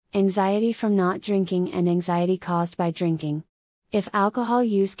Anxiety from not drinking and anxiety caused by drinking. If alcohol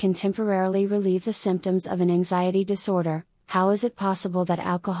use can temporarily relieve the symptoms of an anxiety disorder, how is it possible that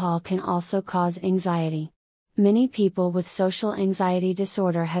alcohol can also cause anxiety? Many people with social anxiety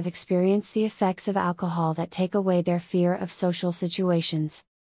disorder have experienced the effects of alcohol that take away their fear of social situations.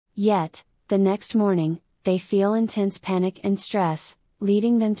 Yet, the next morning, they feel intense panic and stress,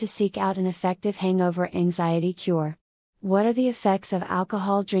 leading them to seek out an effective hangover anxiety cure. What are the effects of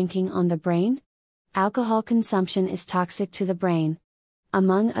alcohol drinking on the brain? Alcohol consumption is toxic to the brain.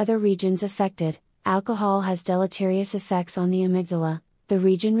 Among other regions affected, alcohol has deleterious effects on the amygdala, the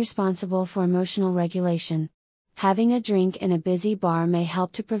region responsible for emotional regulation. Having a drink in a busy bar may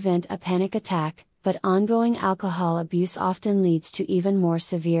help to prevent a panic attack, but ongoing alcohol abuse often leads to even more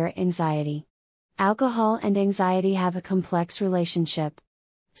severe anxiety. Alcohol and anxiety have a complex relationship.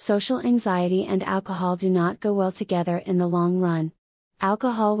 Social anxiety and alcohol do not go well together in the long run.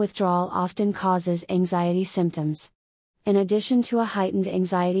 Alcohol withdrawal often causes anxiety symptoms. In addition to a heightened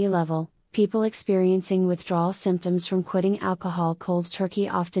anxiety level, people experiencing withdrawal symptoms from quitting alcohol cold turkey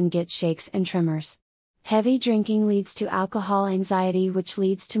often get shakes and tremors. Heavy drinking leads to alcohol anxiety, which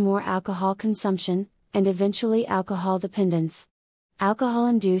leads to more alcohol consumption, and eventually alcohol dependence.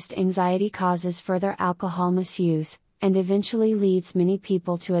 Alcohol-induced anxiety causes further alcohol misuse, and eventually leads many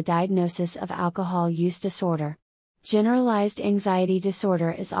people to a diagnosis of alcohol use disorder. Generalized anxiety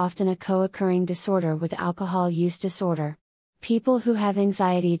disorder is often a co-occurring disorder with alcohol use disorder. People who have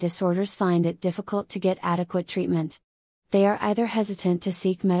anxiety disorders find it difficult to get adequate treatment. They are either hesitant to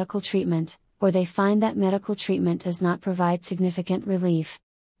seek medical treatment, or they find that medical treatment does not provide significant relief.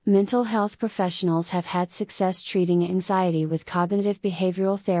 Mental health professionals have had success treating anxiety with cognitive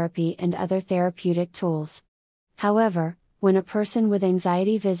behavioral therapy and other therapeutic tools. However, when a person with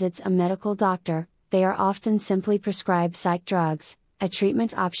anxiety visits a medical doctor, they are often simply prescribed psych drugs, a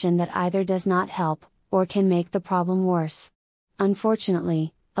treatment option that either does not help, or can make the problem worse.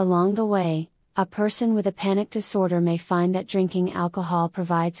 Unfortunately, along the way, a person with a panic disorder may find that drinking alcohol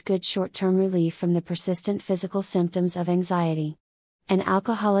provides good short-term relief from the persistent physical symptoms of anxiety. An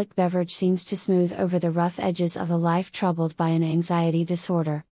alcoholic beverage seems to smooth over the rough edges of a life troubled by an anxiety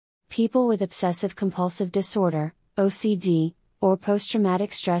disorder. People with obsessive-compulsive disorder, OCD, or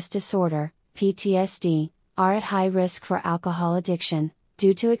post-traumatic stress disorder, PTSD, are at high risk for alcohol addiction,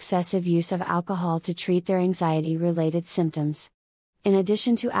 due to excessive use of alcohol to treat their anxiety-related symptoms. In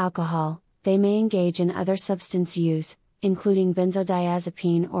addition to alcohol, they may engage in other substance use, including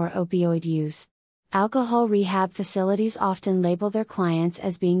benzodiazepine or opioid use. Alcohol rehab facilities often label their clients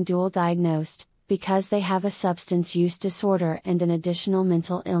as being dual diagnosed, because they have a substance use disorder and an additional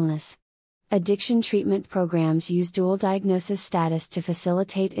mental illness. Addiction treatment programs use dual diagnosis status to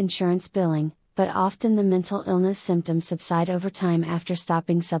facilitate insurance billing, but often the mental illness symptoms subside over time after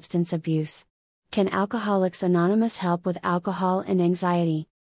stopping substance abuse. Can Alcoholics Anonymous help with alcohol and anxiety?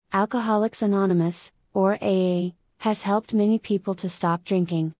 Alcoholics Anonymous, or AA, has helped many people to stop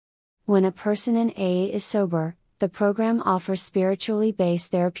drinking. When a person in AA is sober, the program offers spiritually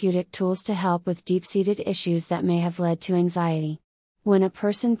based therapeutic tools to help with deep-seated issues that may have led to anxiety. When a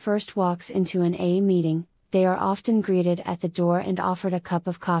person first walks into an AA meeting, they are often greeted at the door and offered a cup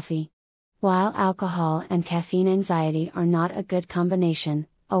of coffee. While alcohol and caffeine anxiety are not a good combination,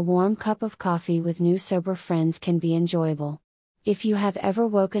 a warm cup of coffee with new sober friends can be enjoyable. If you have ever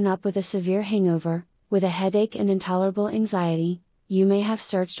woken up with a severe hangover, with a headache and intolerable anxiety, you may have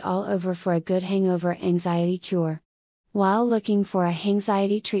searched all over for a good hangover anxiety cure. While looking for a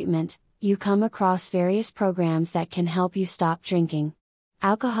hangxiety treatment, you come across various programs that can help you stop drinking.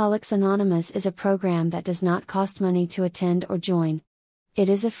 Alcoholics Anonymous is a program that does not cost money to attend or join. It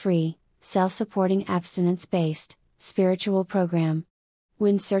is a free, self-supporting abstinence-based, spiritual program.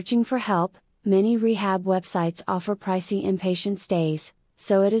 When searching for help, many rehab websites offer pricey inpatient stays,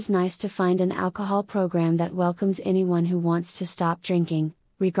 so it is nice to find an alcohol program that welcomes anyone who wants to stop drinking,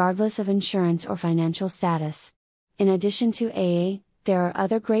 regardless of insurance or financial status. In addition to AA, there are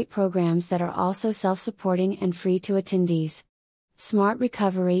other great programs that are also self-supporting and free to attendees. Smart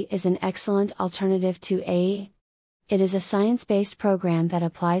Recovery is an excellent alternative to AA. It is a science-based program that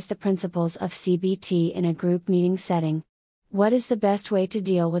applies the principles of CBT in a group meeting setting. What is the best way to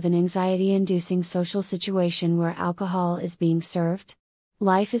deal with an anxiety-inducing social situation where alcohol is being served?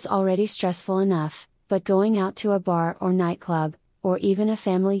 Life is already stressful enough, but going out to a bar or nightclub, or even a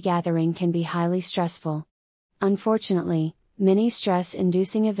family gathering can be highly stressful. Unfortunately, many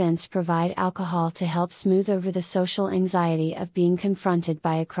stress-inducing events provide alcohol to help smooth over the social anxiety of being confronted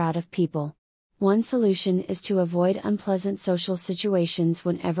by a crowd of people. One solution is to avoid unpleasant social situations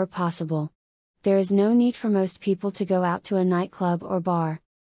whenever possible. There is no need for most people to go out to a nightclub or bar.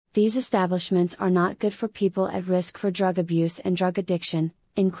 These establishments are not good for people at risk for drug abuse and drug addiction,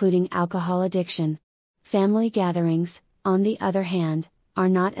 including alcohol addiction. Family gatherings, on the other hand, are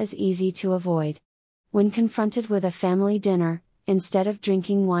not as easy to avoid. When confronted with a family dinner, instead of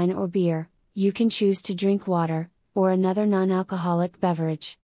drinking wine or beer, you can choose to drink water, or another non-alcoholic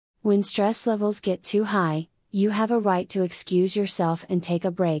beverage. When stress levels get too high, you have a right to excuse yourself and take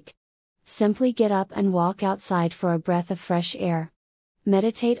a break. Simply get up and walk outside for a breath of fresh air.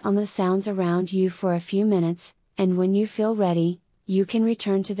 Meditate on the sounds around you for a few minutes, and when you feel ready, you can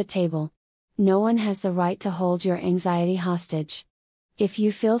return to the table. No one has the right to hold your anxiety hostage. If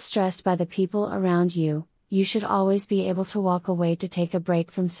you feel stressed by the people around you, you should always be able to walk away to take a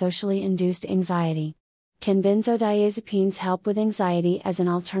break from socially induced anxiety. Can benzodiazepines help with anxiety as an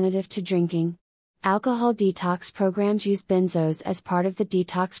alternative to drinking? Alcohol detox programs use benzos as part of the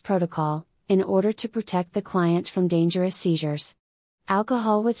detox protocol, in order to protect the client from dangerous seizures.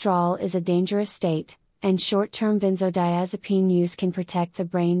 Alcohol withdrawal is a dangerous state, and short-term benzodiazepine use can protect the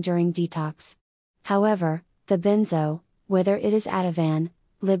brain during detox. However, the benzo, whether it is Ativan,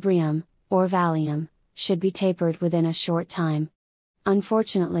 Librium, or Valium, should be tapered within a short time.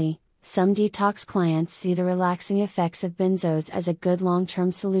 Unfortunately, some detox clients see the relaxing effects of benzos as a good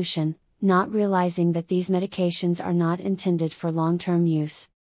long-term solution, not realizing that these medications are not intended for long-term use.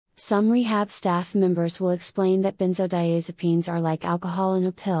 Some rehab staff members will explain that benzodiazepines are like alcohol in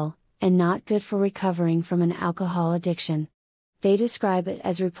a pill, and not good for recovering from an alcohol addiction. They describe it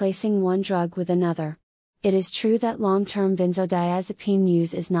as replacing one drug with another. It is true that long-term benzodiazepine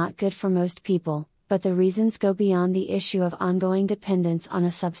use is not good for most people, but the reasons go beyond the issue of ongoing dependence on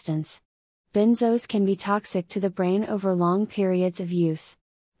a substance. Benzos can be toxic to the brain over long periods of use.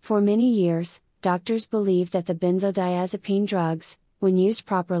 For many years, doctors believed that the benzodiazepine drugs, when used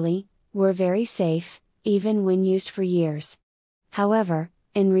properly, were very safe, even when used for years. However,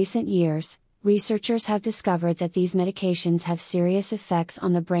 in recent years, researchers have discovered that these medications have serious effects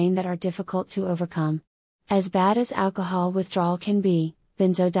on the brain that are difficult to overcome. As bad as alcohol withdrawal can be,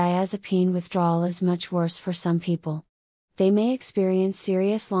 benzodiazepine withdrawal is much worse for some people. They may experience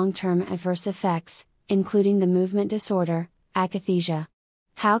serious long-term adverse effects, including the movement disorder, akathisia.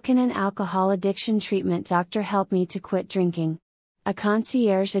 How can an alcohol addiction treatment doctor help me to quit drinking? A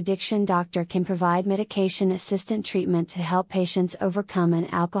concierge addiction doctor can provide medication assistant treatment to help patients overcome an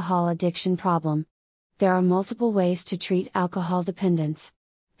alcohol addiction problem. There are multiple ways to treat alcohol dependence.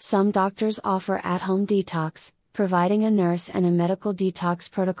 Some doctors offer at-home detox, providing a nurse and a medical detox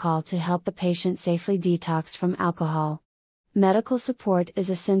protocol to help the patient safely detox from alcohol. Medical support is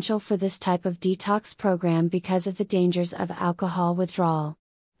essential for this type of detox program because of the dangers of alcohol withdrawal.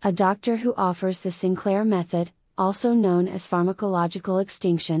 A doctor who offers the Sinclair method, also known as pharmacological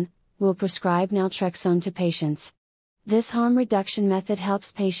extinction, will prescribe naltrexone to patients. This harm reduction method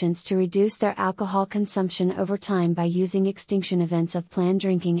helps patients to reduce their alcohol consumption over time by using extinction events of planned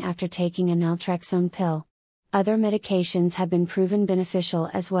drinking after taking a naltrexone pill. Other medications have been proven beneficial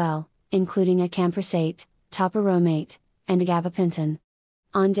as well, including acamprosate, topiramate, and gabapentin.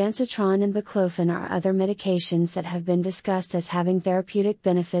 Ondansetron and baclofen are other medications that have been discussed as having therapeutic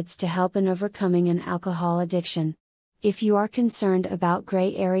benefits to help in overcoming an alcohol addiction. If you are concerned about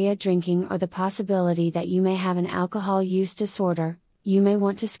gray area drinking or the possibility that you may have an alcohol use disorder, you may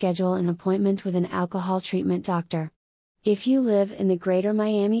want to schedule an appointment with an alcohol treatment doctor. If you live in the greater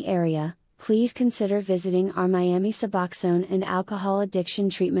Miami area, please consider visiting our Miami Suboxone and Alcohol Addiction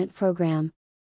Treatment Program.